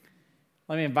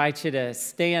Let me invite you to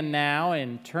stand now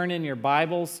and turn in your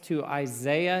Bibles to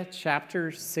Isaiah chapter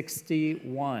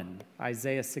 61.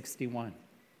 Isaiah 61.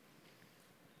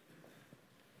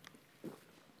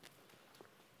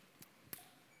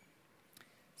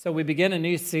 So we begin a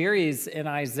new series in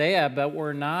Isaiah, but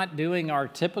we're not doing our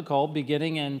typical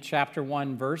beginning in chapter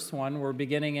 1, verse 1. We're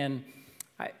beginning in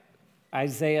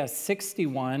Isaiah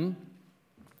 61,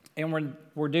 and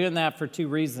we're doing that for two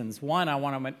reasons. One, I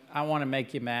want to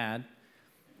make you mad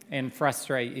and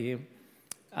frustrate you,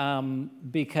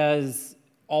 because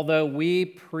although we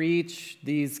preach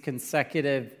these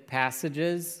consecutive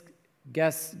passages,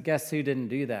 guess who didn't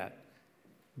do that?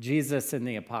 Jesus and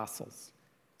the apostles.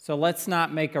 So let's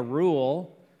not make a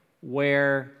rule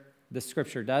where the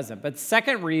scripture doesn't. But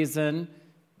second reason,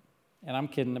 and I'm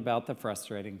kidding about the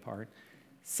frustrating part.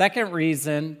 Second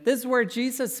reason, this is where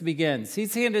Jesus begins.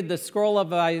 He's handed the scroll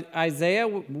of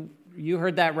Isaiah. You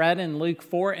heard that read in Luke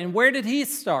 4. And where did he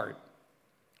start?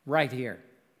 Right here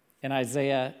in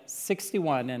Isaiah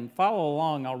 61. And follow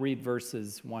along, I'll read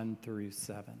verses 1 through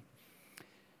 7.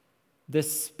 The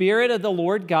Spirit of the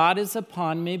Lord God is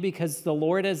upon me because the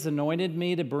Lord has anointed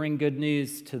me to bring good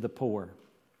news to the poor.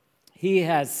 He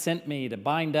has sent me to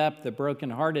bind up the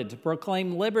brokenhearted, to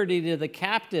proclaim liberty to the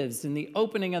captives and the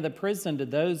opening of the prison to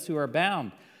those who are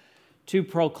bound, to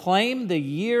proclaim the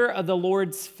year of the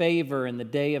Lord's favor and the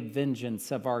day of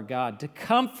vengeance of our God, to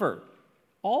comfort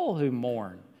all who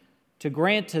mourn, to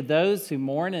grant to those who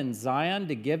mourn in Zion,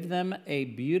 to give them a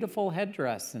beautiful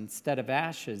headdress instead of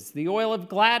ashes, the oil of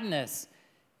gladness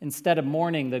instead of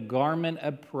mourning, the garment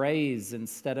of praise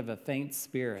instead of a faint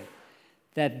spirit,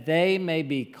 that they may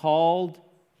be called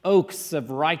oaks of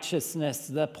righteousness,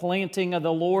 the planting of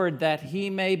the Lord, that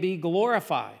he may be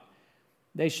glorified.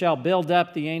 They shall build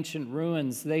up the ancient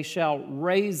ruins. They shall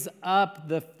raise up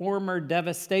the former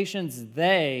devastations.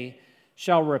 They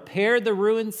shall repair the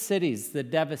ruined cities, the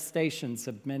devastations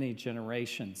of many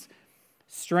generations.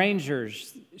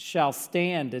 Strangers shall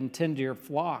stand and tend your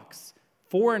flocks.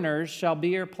 Foreigners shall be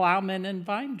your plowmen and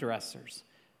vine dressers.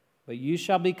 But you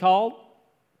shall be called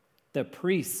the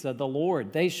priests of the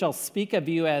Lord. They shall speak of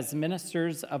you as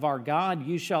ministers of our God.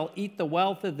 You shall eat the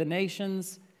wealth of the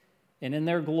nations, and in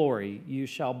their glory you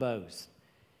shall boast.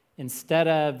 Instead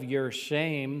of your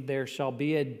shame, there shall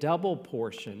be a double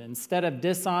portion. Instead of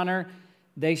dishonor,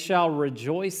 they shall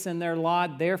rejoice in their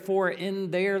lot. Therefore, in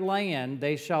their land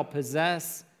they shall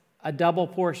possess a double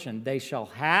portion. They shall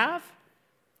have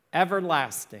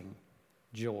everlasting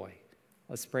joy.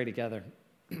 Let's pray together.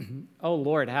 Oh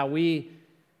Lord, how we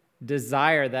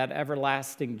desire that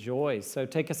everlasting joy. So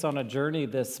take us on a journey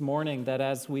this morning that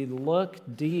as we look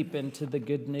deep into the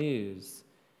good news,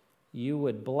 you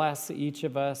would bless each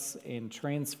of us and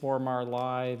transform our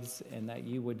lives, and that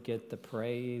you would get the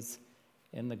praise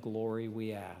and the glory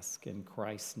we ask. In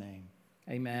Christ's name,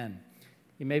 amen.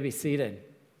 You may be seated.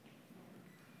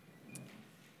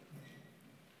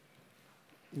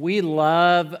 We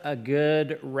love a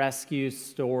good rescue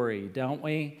story, don't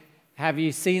we? Have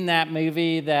you seen that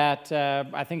movie that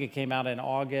I think it came out in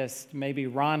August, maybe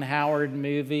Ron Howard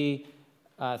movie,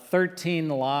 13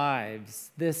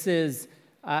 Lives? This is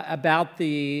about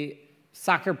the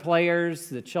soccer players,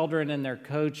 the children and their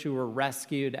coach who were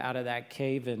rescued out of that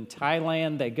cave in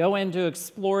Thailand. They go in to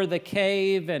explore the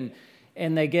cave and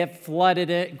they get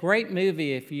flooded. Great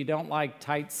movie if you don't like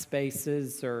tight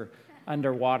spaces or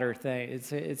underwater thing.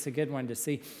 It's a good one to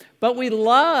see. But we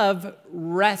love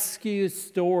rescue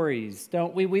stories,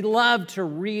 don't we? We love to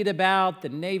read about the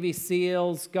Navy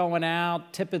SEALs going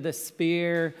out, tip of the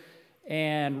spear,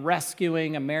 and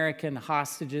rescuing American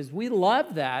hostages. We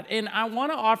love that. And I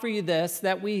want to offer you this,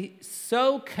 that we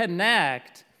so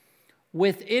connect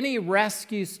with any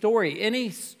rescue story,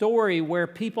 any story where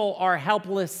people are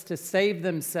helpless to save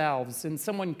themselves and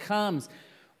someone comes.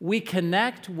 We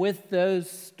connect with those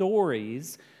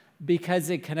stories because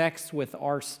it connects with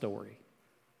our story.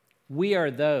 We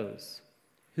are those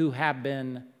who have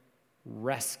been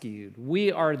rescued.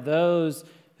 We are those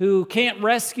who can't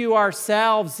rescue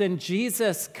ourselves, and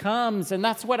Jesus comes, and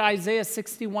that's what Isaiah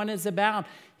 61 is about.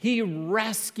 He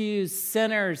rescues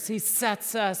sinners. He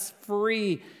sets us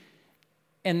free.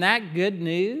 And that good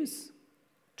news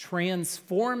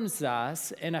transforms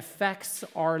us and affects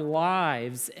our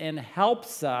lives and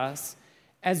helps us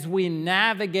as we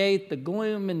navigate the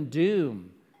gloom and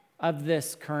doom of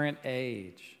this current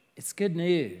age. It's good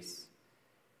news.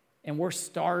 And we're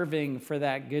starving for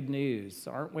that good news,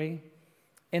 aren't we?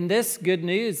 And this good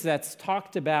news that's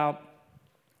talked about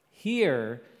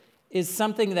here is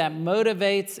something that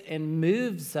motivates and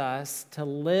moves us to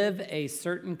live a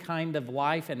certain kind of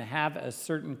life and have a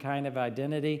certain kind of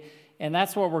identity. And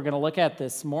that's what we're going to look at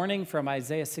this morning from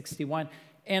Isaiah 61.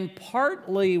 And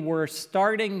partly we're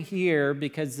starting here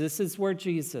because this is where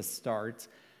Jesus starts,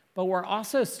 but we're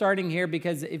also starting here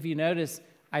because if you notice,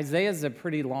 Isaiah is a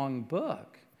pretty long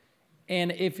book.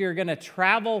 And if you're going to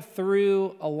travel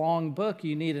through a long book,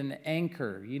 you need an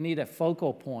anchor. You need a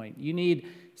focal point. You need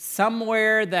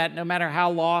somewhere that no matter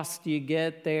how lost you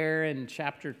get there in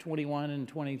chapter 21 and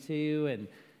 22, and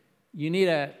you need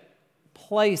a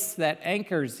place that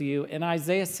anchors you. And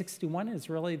Isaiah 61 is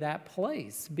really that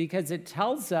place because it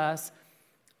tells us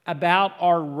about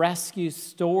our rescue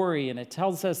story, and it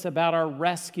tells us about our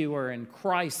rescuer and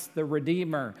Christ, the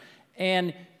Redeemer.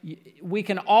 And we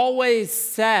can always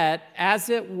set, as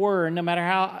it were, no matter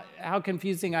how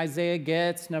confusing Isaiah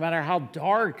gets, no matter how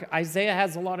dark, Isaiah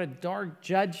has a lot of dark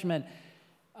judgment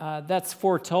that's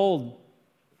foretold.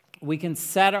 We can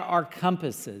set our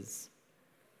compasses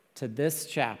to this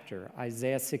chapter,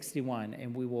 Isaiah 61,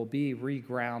 and we will be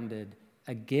regrounded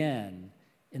again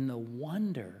in the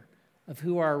wonder of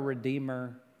who our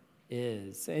Redeemer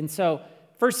is. And so,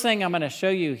 first thing I'm going to show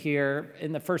you here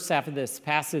in the first half of this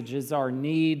passage is our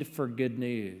need for good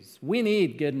news. We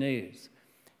need good news.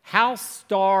 How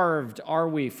starved are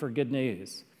we for good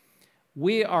news?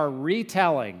 We are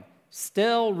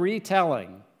still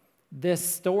retelling this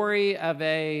story of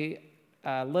a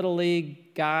Little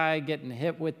League guy getting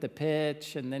hit with the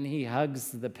pitch and then he hugs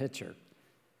the pitcher.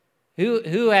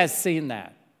 Who has seen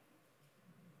that?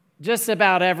 Just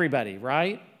about everybody,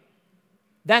 right?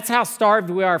 That's how starved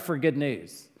we are for good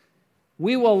news.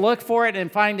 We will look for it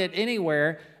and find it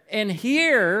anywhere. And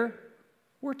here,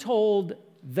 we're told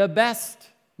the best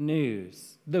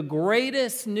news, the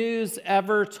greatest news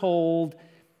ever told,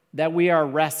 that we are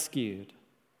rescued.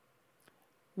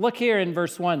 Look here in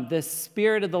verse 1. The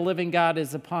Spirit of the living God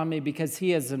is upon me because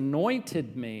he has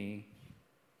anointed me.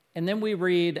 And then we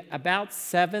read about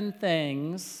 7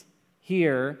 things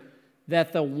here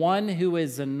that the one who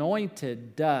is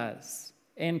anointed does.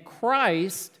 And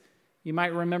Christ, you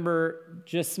might remember,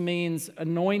 just means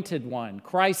anointed one.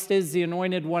 Christ is the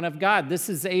anointed one of God. This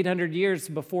is 800 years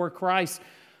before Christ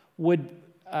would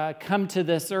come to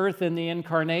this earth in the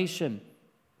incarnation.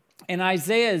 And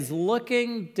Isaiah is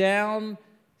looking down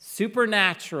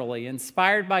supernaturally,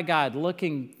 inspired by God,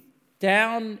 looking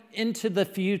down into the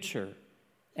future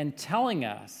and telling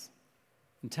us,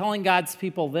 and telling God's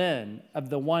people then of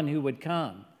the one who would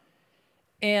come.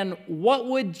 And what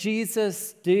would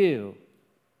Jesus do?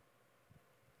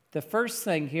 The first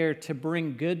thing here, to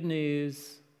bring good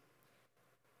news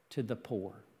to the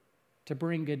poor. To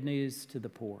bring good news to the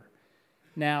poor.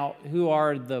 Now, who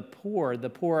are the poor? The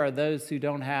poor are those who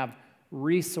don't have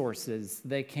resources.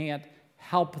 They can't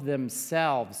help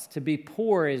themselves. To be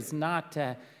poor is not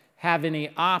to have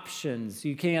any options.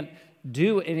 You can't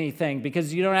do anything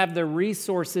because you don't have the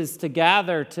resources to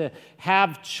gather to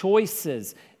have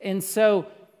choices. And so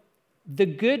the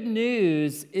good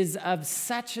news is of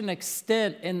such an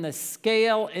extent in the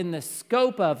scale, in the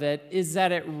scope of it, is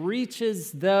that it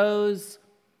reaches those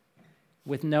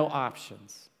with no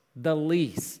options. The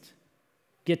least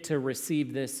get to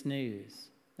receive this news.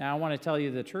 Now, I want to tell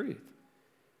you the truth.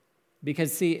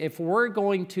 Because, see, if we're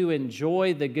going to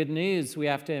enjoy the good news, we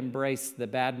have to embrace the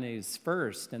bad news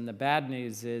first. And the bad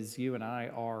news is you and I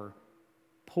are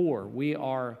poor. We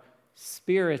are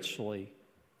spiritually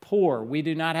poor. We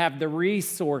do not have the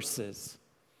resources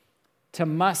to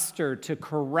muster, to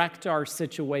correct our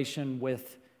situation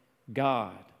with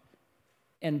God.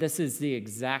 And this is the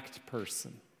exact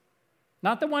person,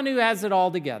 not the one who has it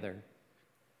all together,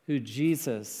 who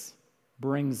Jesus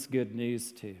brings good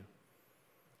news to.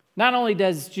 Not only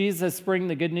does Jesus bring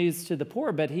the good news to the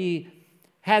poor, but he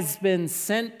has been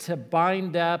sent to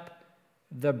bind up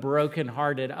the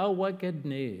brokenhearted. Oh, what good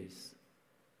news.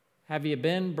 Have you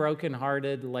been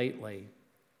brokenhearted lately?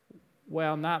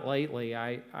 Well, not lately.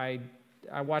 I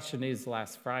watched the news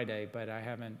last Friday, but I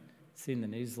haven't seen the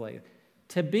news lately.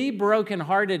 To be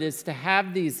brokenhearted is to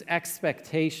have these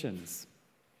expectations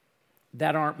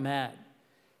that aren't met.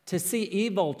 To see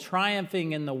evil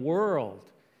triumphing in the world.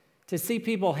 To see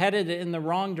people headed in the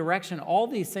wrong direction, all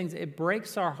these things, it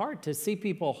breaks our heart to see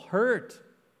people hurt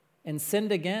and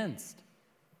sinned against.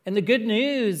 And the good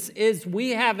news is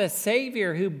we have a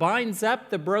Savior who binds up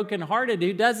the brokenhearted,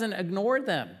 who doesn't ignore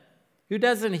them, who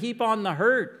doesn't heap on the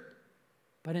hurt,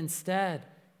 but instead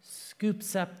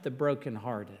scoops up the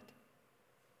brokenhearted.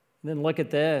 And then look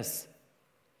at this.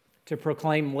 To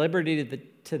proclaim liberty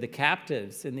to the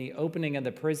captives and the opening of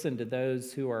the prison to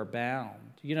those who are bound.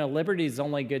 You know, liberty is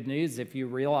only good news if you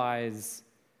realize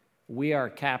we are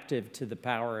captive to the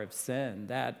power of sin,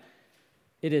 that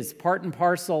it is part and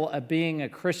parcel of being a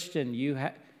Christian.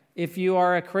 If you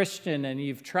are a Christian and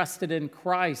you've trusted in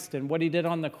Christ and what he did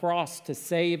on the cross to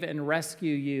save and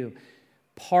rescue you,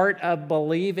 part of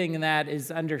believing that is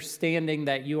understanding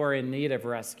that you are in need of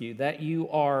rescue, that you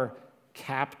are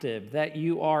captive, that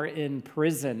you are in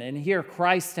prison. And here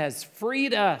Christ has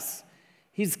freed us.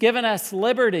 He's given us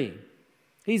liberty.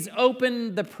 He's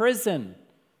opened the prison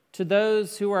to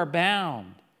those who are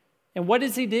bound. And what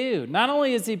does he do? Not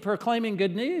only is he proclaiming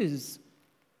good news,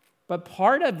 but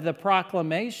part of the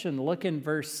proclamation, look in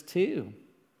verse 2,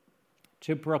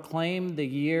 to proclaim the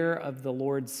year of the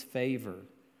Lord's favor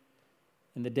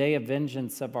and the day of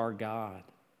vengeance of our God.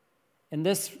 And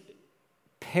this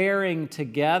pairing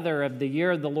together of the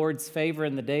year of the Lord's favor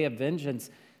and the day of vengeance,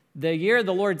 the year of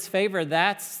the Lord's favor,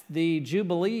 that's the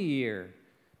Jubilee year.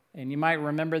 And you might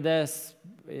remember this,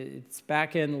 it's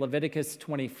back in Leviticus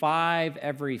 25,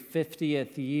 every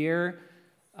 50th year,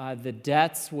 the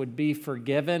debts would be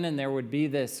forgiven and there would be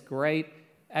this great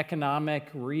economic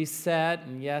reset.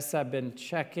 And yes, I've been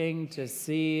checking to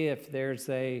see if there's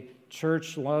a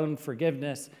church loan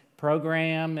forgiveness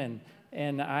program,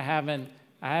 and I haven't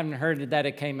heard that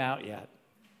it came out yet.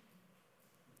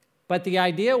 But the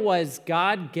idea was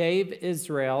God gave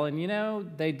Israel,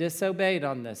 and they disobeyed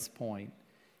on this point.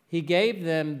 He gave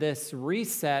them this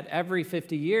reset every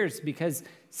 50 years because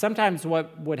sometimes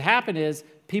what would happen is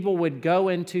people would go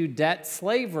into debt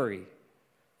slavery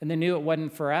and they knew it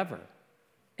wasn't forever.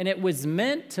 And it was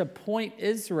meant to point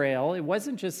Israel, it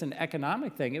wasn't just an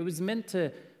economic thing, it was meant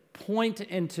to point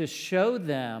and to show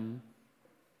them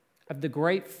of the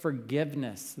great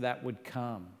forgiveness that would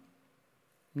come.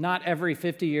 Not every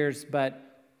 50 years,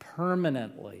 but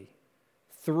permanently.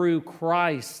 Through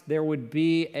Christ, there would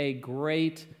be a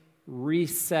great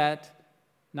reset,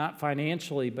 not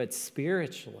financially, but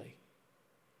spiritually.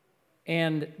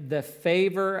 And the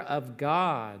favor of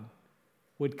God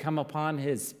would come upon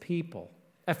his people,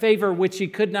 a favor which he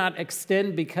could not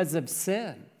extend because of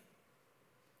sin.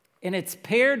 And it's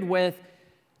paired with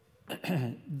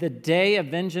the day of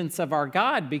vengeance of our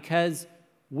God because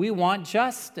we want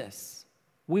justice.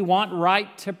 We want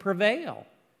right to prevail.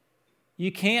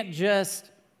 You can't just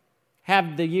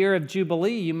have the year of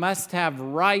Jubilee. You must have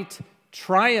right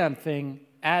triumphing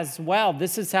as well.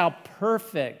 This is how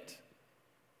perfect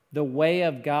the way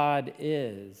of God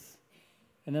is.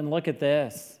 And then look at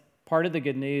this. Part of the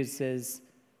good news is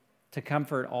to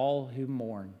comfort all who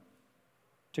mourn.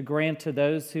 To grant to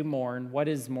those who mourn, what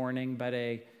is mourning but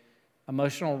an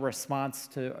emotional response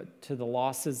to the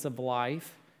losses of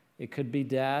life. It could be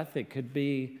death. It could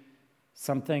be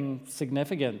something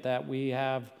significant that we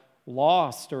have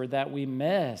lost or that we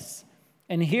miss.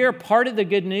 And here, part of the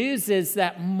good news is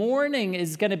that mourning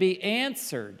is going to be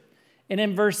answered. And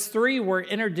in verse 3, we're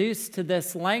introduced to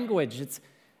this language.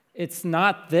 It's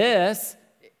not this.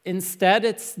 Instead,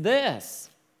 it's this.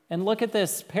 And look at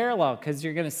this parallel, because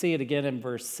you're going to see it again in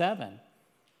verse 7.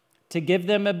 To give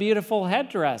them a beautiful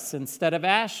headdress instead of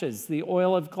ashes, the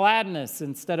oil of gladness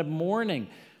instead of mourning,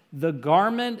 the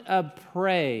garment of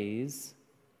praise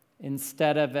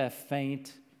instead of a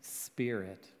faint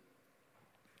spirit.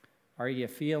 Are you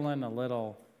feeling a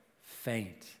little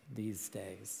faint these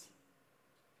days?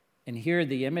 And here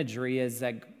the imagery is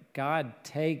that God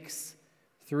takes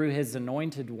through his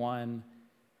anointed one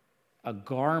a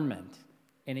garment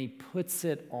and he puts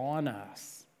it on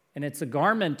us. And it's a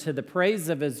garment to the praise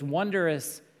of his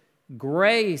wondrous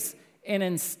grace. And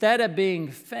instead of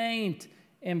being faint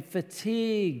and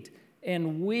fatigued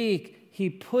and weak,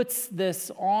 he puts this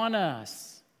on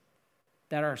us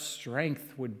that our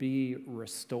strength would be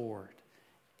restored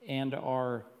and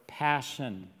our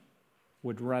passion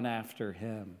would run after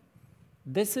him.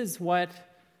 This is what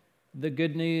the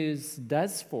good news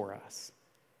does for us.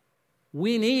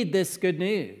 We need this good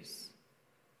news.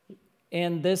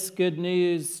 And this good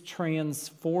news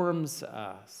transforms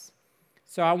us.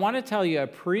 So I want to tell you a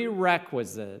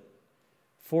prerequisite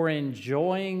for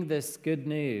enjoying this good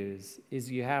news is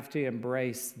you have to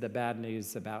embrace the bad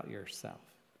news about yourself.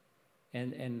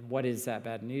 And what is that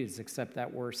bad news? Except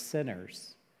that we're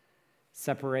sinners,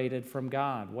 separated from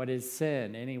God. What is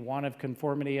sin? Any want of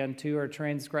conformity unto or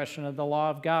transgression of the law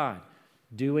of God.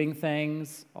 Doing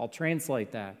things, I'll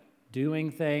translate that.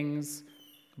 Doing things,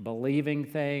 believing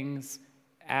things,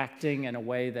 acting in a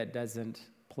way that doesn't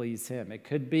please him. It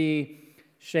could be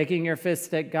shaking your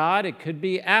fist at God. It could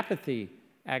be apathy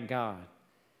at God.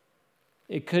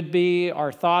 It could be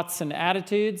our thoughts and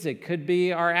attitudes. It could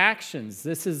be our actions.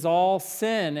 This is all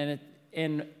sin.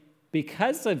 And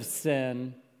because of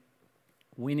sin,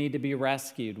 we need to be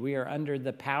rescued. We are under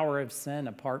the power of sin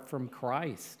apart from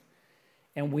Christ.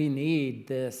 And we need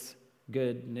this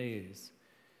good news.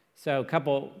 So a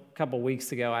couple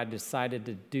weeks ago, I decided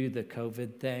to do the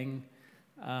COVID thing.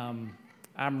 I'm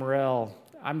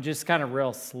just kind of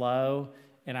real slow,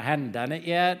 and I hadn't done it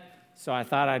yet, so I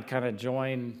thought I'd kind of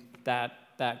join that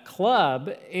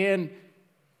club. And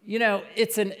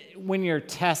when you're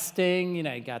testing,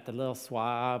 you got the little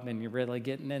swab, and you're really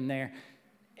getting in there.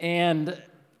 And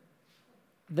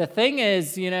the thing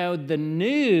is, the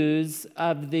news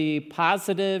of the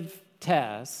positive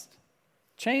test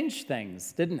changed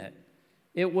things, didn't it?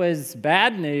 It was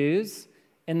bad news,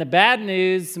 and the bad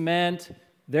news meant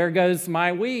there goes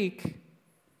my week,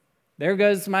 there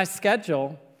goes my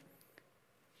schedule.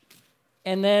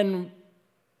 And then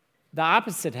the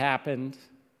opposite happened.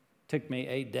 Took me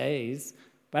 8 days,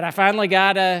 but I finally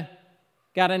got a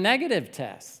negative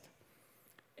test.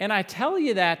 And I tell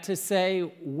you that to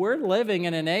say we're living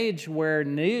in an age where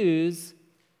news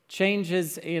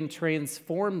changes and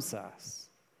transforms us.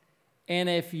 And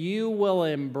if you will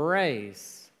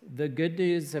embrace the good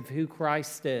news of who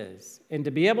Christ is, and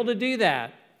to be able to do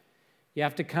that, you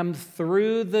have to come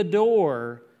through the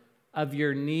door of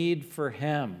your need for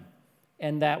Him,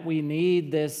 and that we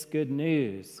need this good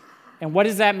news. And what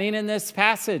does that mean in this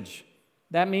passage?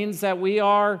 That means that we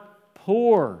are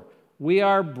poor, we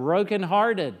are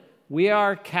brokenhearted, we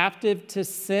are captive to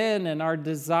sin and our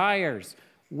desires.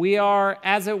 We are,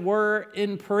 as it were,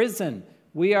 in prison.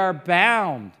 We are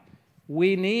bound.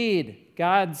 We need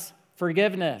God's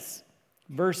forgiveness.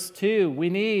 Verse 2, we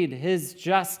need His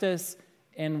justice,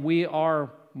 and we are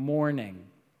mourning.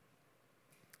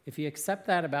 If you accept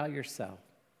that about yourself,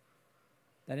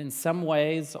 that in some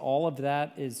ways all of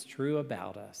that is true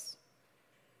about us,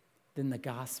 then the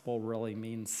gospel really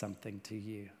means something to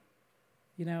you.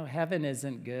 Heaven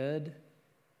isn't good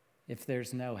if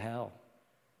there's no hell.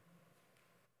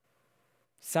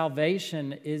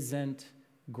 Salvation isn't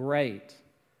great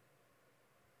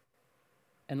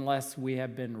unless we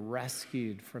have been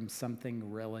rescued from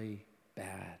something really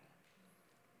bad.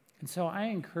 And so I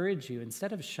encourage you,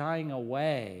 instead of shying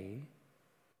away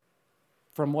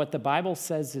from what the Bible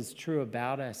says is true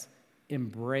about us,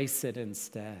 embrace it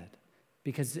instead,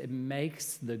 because it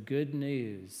makes the good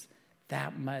news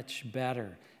that much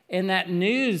better. And that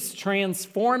news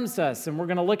transforms us, and we're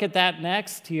going to look at that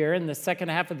next here in the second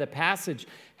half of the passage,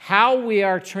 how we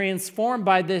are transformed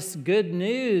by this good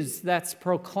news that's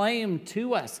proclaimed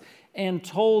to us and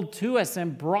told to us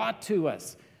and brought to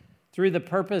us through the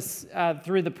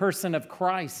person of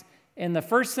Christ. And the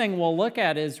first thing we'll look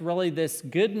at is really this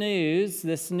good news.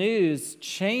 This news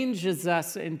changes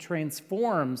us and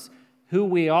transforms who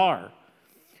we are.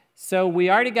 So we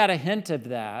already got a hint of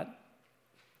that.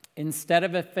 Instead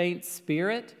of a faint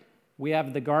spirit, we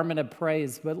have the garment of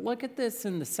praise. But look at this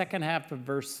in the second half of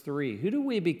verse 3. Who do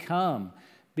we become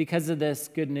because of this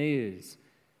good news?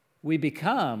 We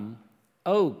become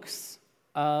oaks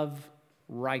of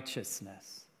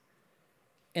righteousness.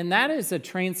 And that is a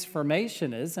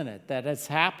transformation, isn't it, that has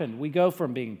happened. We go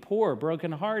from being poor,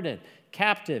 brokenhearted,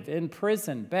 captive, in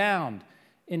prison, bound,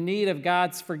 in need of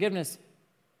God's forgiveness,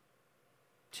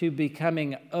 to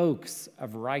becoming oaks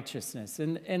of righteousness.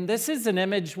 And this is an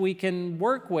image we can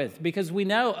work with because we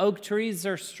know oak trees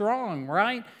are strong,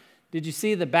 right? Did you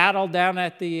see the battle down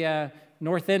at the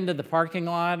north end of the parking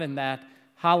lot and that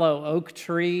hollow oak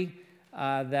tree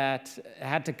that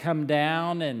had to come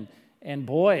down? And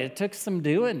boy, it took some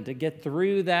doing to get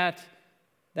through that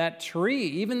tree,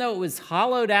 even though it was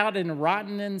hollowed out and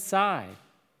rotten inside.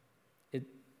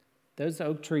 Those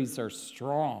oak trees are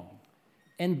strong.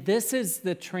 And this is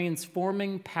the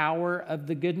transforming power of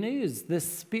the good news, the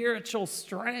spiritual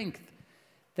strength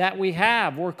that we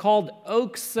have. We're called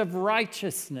oaks of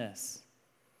righteousness,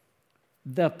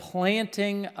 the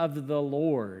planting of the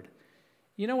Lord.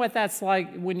 You know what that's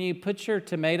like when you put your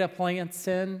tomato plants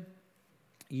in?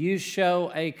 You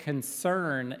show a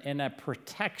concern and a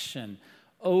protection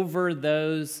over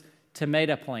those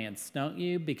tomato plants, don't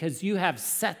you? Because you have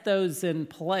set those in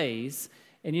place,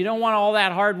 and you don't want all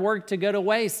that hard work to go to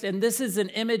waste. And this is an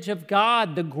image of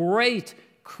God, the great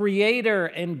creator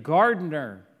and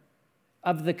gardener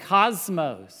of the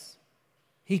cosmos.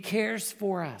 He cares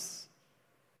for us.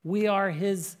 We are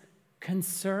His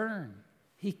concern.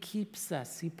 He keeps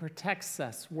us. He protects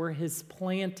us. We're His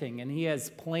planting, and He has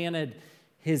planted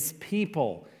His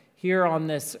people here on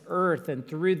this earth. And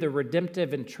through the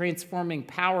redemptive and transforming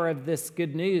power of this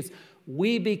good news,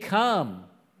 we become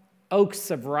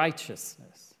oaks of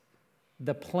righteousness,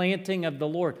 the planting of the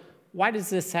Lord. Why does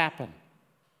this happen?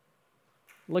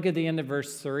 Look at the end of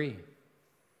verse 3.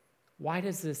 Why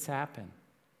does this happen?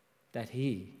 That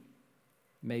He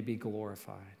may be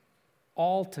glorified.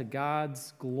 All to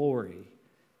God's glory,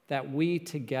 that we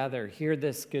together hear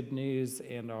this good news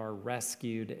and are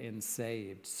rescued and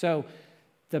saved. So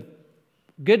the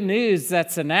good news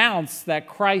that's announced that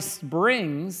Christ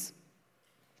brings,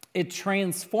 it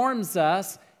transforms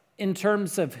us in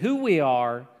terms of who we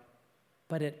are,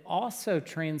 but it also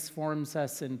transforms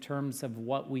us in terms of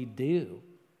what we do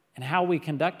and how we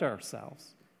conduct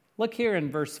ourselves. Look here in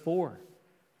verse 4.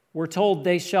 We're told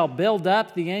they shall build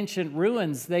up the ancient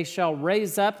ruins. They shall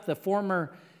raise up the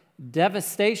former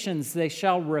devastations. They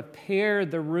shall repair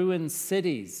the ruined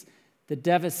cities, the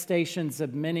devastations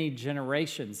of many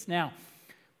generations. Now,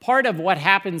 part of what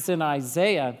happens in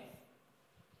Isaiah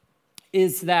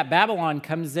is that Babylon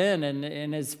comes in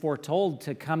and is foretold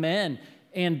to come in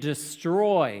and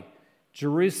destroy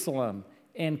Jerusalem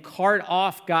and cart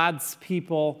off God's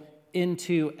people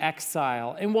into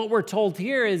exile. And what we're told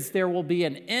here is there will be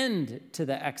an end to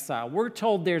the exile. We're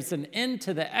told there's an end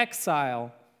to the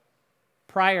exile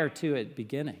prior to it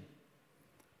beginning.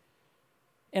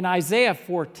 And Isaiah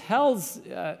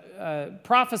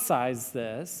prophesies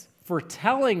this,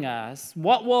 foretelling us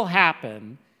what will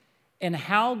happen and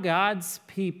how God's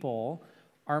people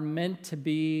are meant to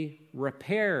be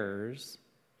repairers,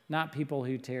 not people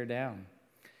who tear down.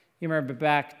 You remember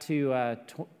back to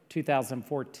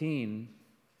 2014,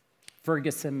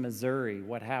 Ferguson, Missouri,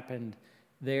 what happened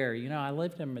there. You know, I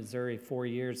lived in Missouri 4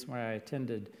 years when I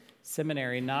attended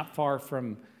seminary, not far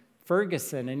from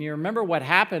Ferguson. And you remember what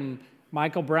happened?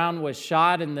 Michael Brown was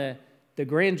shot, and the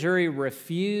grand jury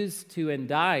refused to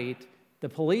indict the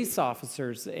police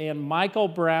officers. And Michael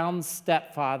Brown's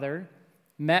stepfather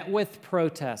met with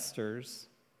protesters.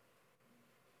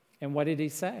 And what did he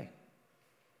say?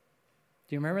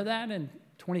 Do you remember that in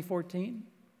 2014?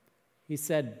 He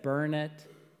said, "Burn it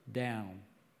down.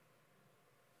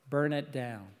 Burn it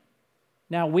down."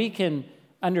 Now, we can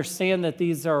understand that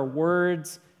these are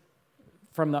words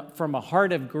from a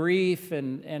heart of grief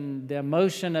and the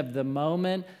emotion of the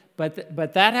moment,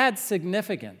 but that had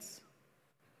significance.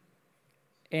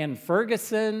 And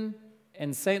Ferguson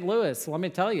and St. Louis, let me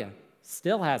tell you,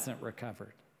 still hasn't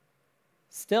recovered.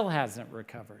 Still hasn't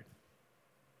recovered.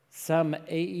 Some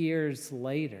 8 years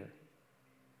later,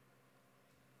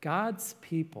 God's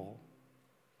people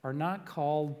are not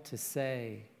called to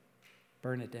say,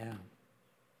 "Burn it down."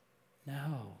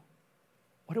 No.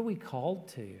 What are we called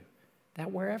to?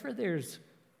 That wherever there's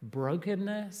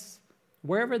brokenness,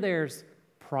 wherever there's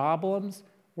problems,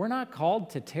 we're not called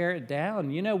to tear it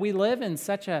down. You know, we live in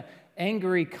such an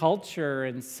angry culture,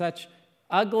 and such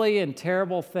ugly and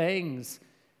terrible things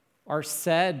are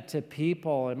said to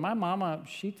people. And my mama,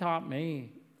 she taught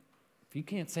me, if you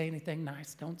can't say anything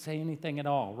nice, don't say anything at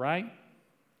all, right?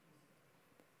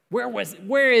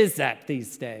 Where is that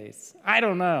these days? I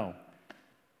don't know.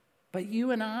 But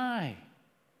you and I,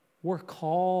 we're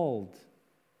called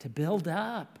to build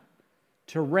up,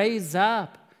 to raise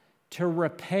up, to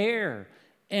repair.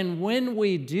 And when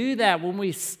we do that, when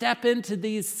we step into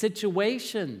these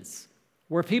situations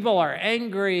where people are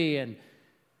angry and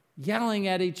yelling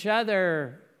at each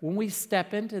other, when we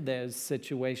step into those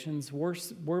situations,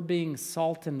 we're being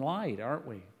salt and light, aren't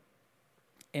we?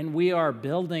 And we are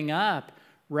building up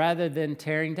rather than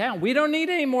tearing down. We don't need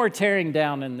any more tearing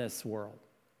down in this world.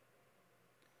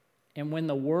 And when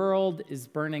the world is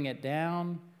burning it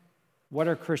down, what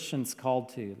are Christians called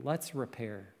to? Let's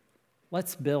repair.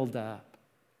 Let's build up.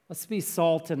 Let's be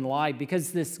salt and light,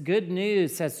 because this good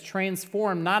news has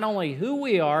transformed not only who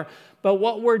we are, but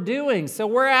what we're doing. So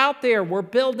we're out there, we're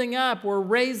building up, we're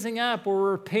raising up,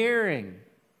 we're repairing.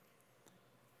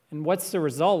 And what's the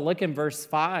result? Look in verse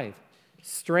 5.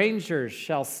 Strangers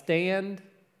shall stand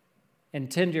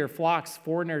and tend your flocks.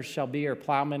 Foreigners shall be your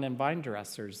plowmen and vine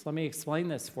dressers. Let me explain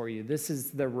this for you. This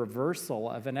is the reversal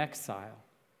of an exile.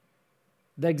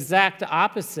 The exact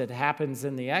opposite happens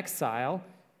in the exile.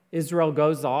 Israel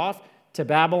goes off to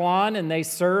Babylon, and they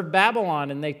serve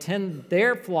Babylon, and they tend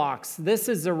their flocks. This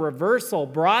is a reversal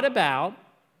brought about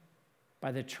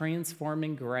by the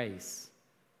transforming grace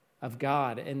of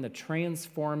God and the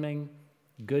transforming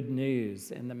good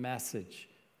news and the message.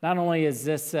 Not only is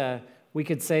this, we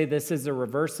could say this is a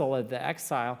reversal of the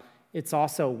exile, it's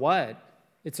also what?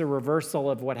 It's a reversal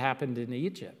of what happened in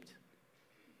Egypt.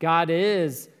 God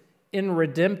is, in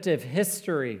redemptive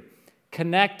history,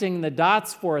 connecting the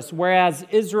dots for us. Whereas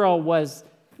Israel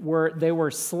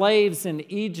were slaves in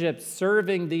Egypt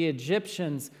serving the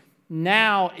Egyptians,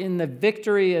 now in the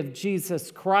victory of Jesus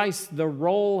Christ, the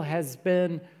role has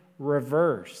been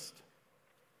reversed.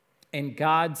 And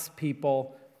God's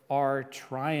people are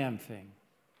triumphing.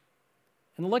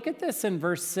 And look at this in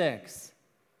verse 6.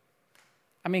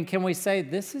 I mean, can we say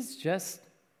this is just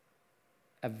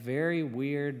a very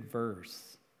weird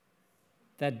verse?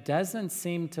 that doesn't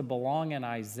seem to belong in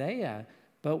Isaiah,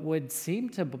 but would seem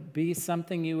to be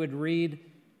something you would read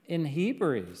in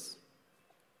Hebrews.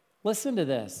 Listen to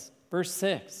this, verse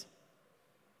 6.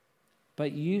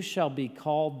 But you shall be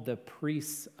called the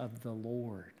priests of the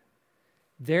Lord.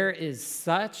 There is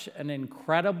such an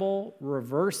incredible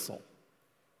reversal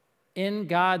in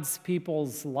God's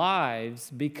people's lives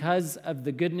because of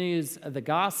the good news of the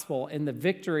gospel and the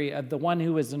victory of the one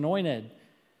who was anointed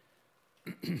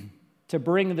to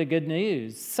bring the good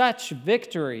news. Such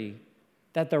victory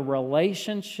that the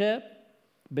relationship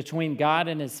between God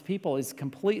and his people is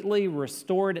completely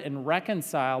restored and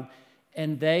reconciled,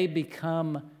 and they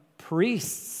become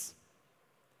priests.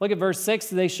 Look at verse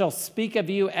 6. They shall speak of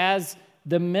you as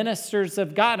the ministers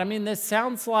of God. I mean, this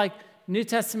sounds like New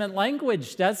Testament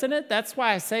language, doesn't it? That's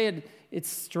why I say it's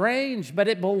strange, but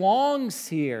it belongs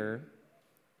here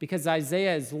because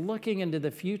Isaiah is looking into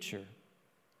the future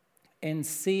and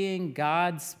seeing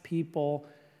God's people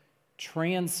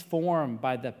transformed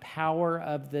by the power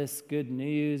of this good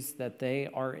news that they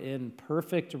are in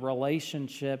perfect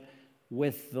relationship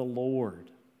with the Lord.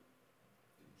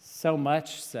 So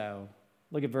much so.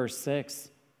 Look at verse 6,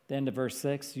 the end of verse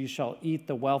 6. You shall eat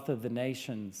the wealth of the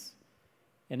nations,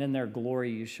 and in their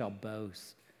glory you shall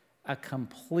boast. A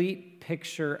complete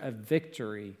picture of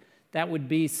victory that would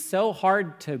be so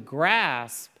hard to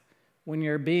grasp when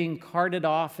you're being carted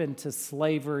off into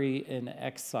slavery and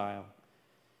exile.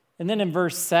 And then in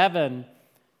verse 7,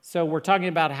 so we're talking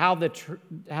about how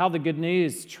the good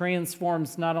news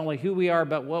transforms not only who we are,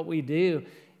 but what we do.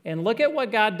 And look at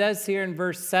what God does here in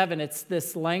verse 7. It's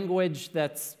this language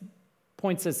that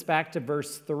points us back to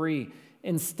verse 3.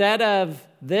 Instead of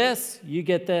this, you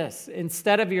get this.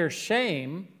 Instead of your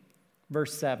shame,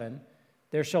 verse 7,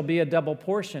 there shall be a double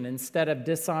portion. Instead of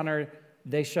dishonor,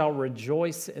 they shall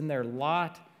rejoice in their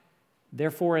lot.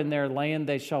 Therefore, in their land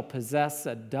they shall possess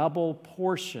a double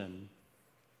portion.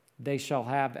 They shall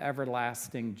have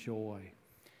everlasting joy.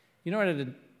 You know what a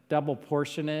double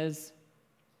portion is?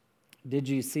 Did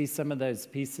you see some of those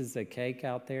pieces of cake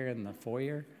out there in the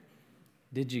foyer?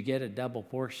 Did you get a double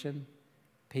portion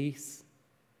piece?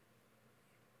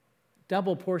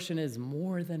 Double portion is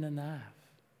more than enough.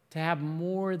 To have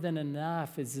more than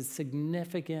enough is a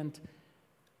significant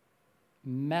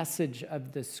message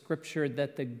of the scripture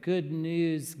that the good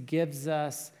news gives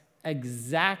us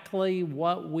exactly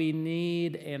what we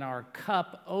need, and our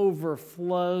cup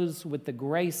overflows with the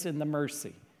grace and the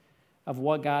mercy of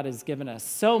what God has given us.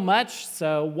 So much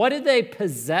so, what did they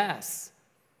possess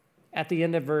at the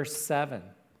end of verse 7?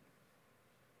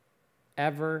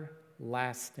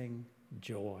 Everlasting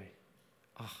joy.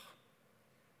 Oh,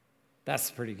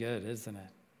 that's pretty good, isn't it?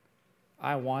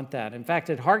 I want that. In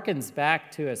fact, it harkens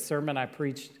back to a sermon I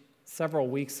preached several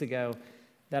weeks ago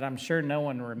that I'm sure no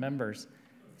one remembers.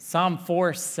 Psalm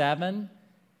 4:7.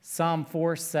 Psalm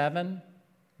 4:7.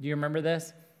 Do you remember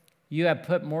this? You have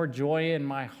put more joy in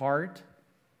my heart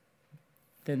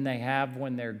than they have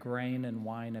when their grain and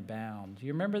wine abound. Do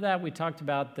you remember that? We talked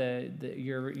about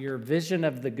your vision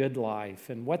of the good life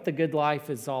and what the good life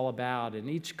is all about. And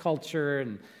each culture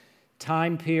and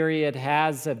time period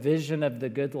has a vision of the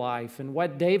good life. And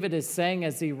what David is saying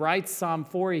as he writes Psalm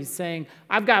 4, he's saying,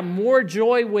 I've got more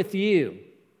joy with you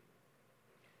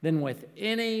than with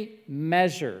any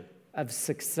measure of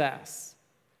success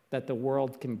that the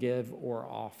world can give or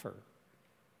offer.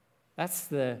 That's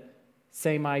the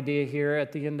same idea here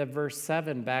at the end of verse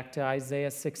 7, back to Isaiah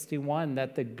 61,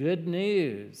 that the good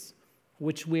news,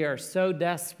 which we are so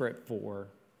desperate for,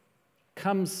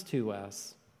 comes to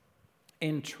us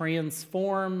and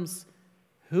transforms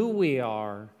who we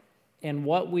are and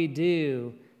what we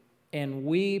do, and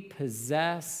we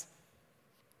possess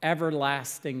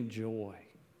everlasting joy.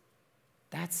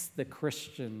 That's the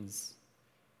Christian's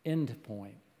end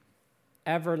point.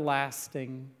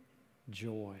 Everlasting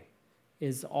joy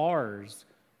is ours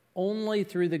only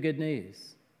through the good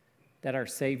news that our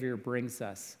Savior brings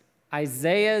us.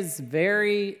 Isaiah's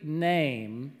very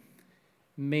name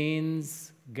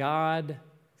means God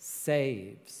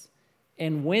saves.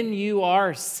 And when you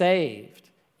are saved,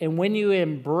 and when you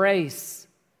embrace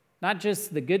not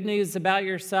just the good news about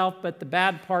yourself, but the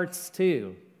bad parts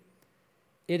too,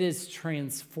 it is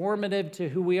transformative to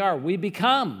who we are. We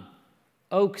become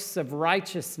oaks of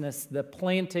righteousness, the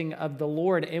planting of the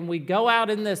Lord. And we go out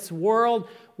in this world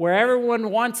where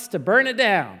everyone wants to burn it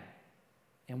down,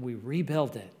 and we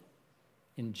rebuild it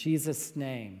in Jesus'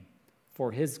 name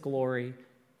for his glory,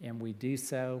 and we do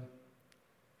so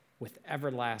with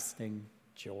everlasting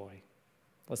joy.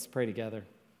 Let's pray together.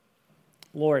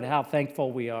 Lord, how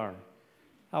thankful we are.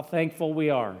 How thankful we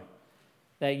are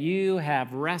that you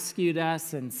have rescued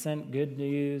us and sent good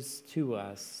news to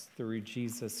us through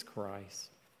Jesus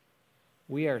Christ.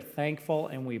 We are thankful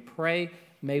and we pray,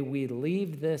 may we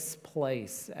leave this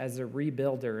place as a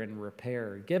rebuilder and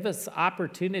repairer. Give us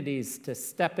opportunities to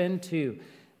step into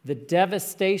the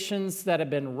devastations that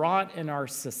have been wrought in our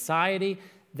society,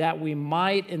 that we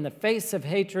might, in the face of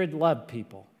hatred, love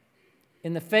people.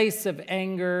 In the face of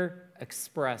anger,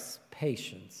 express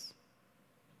patience.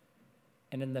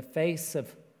 And in the face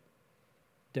of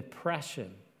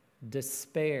depression,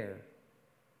 despair,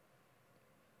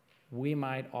 we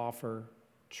might offer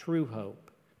true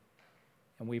hope.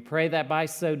 And we pray that by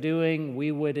so doing,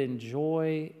 we would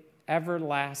enjoy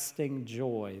everlasting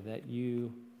joy that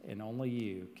you and only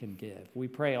you can give. We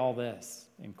pray all this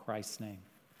in Christ's name.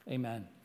 Amen.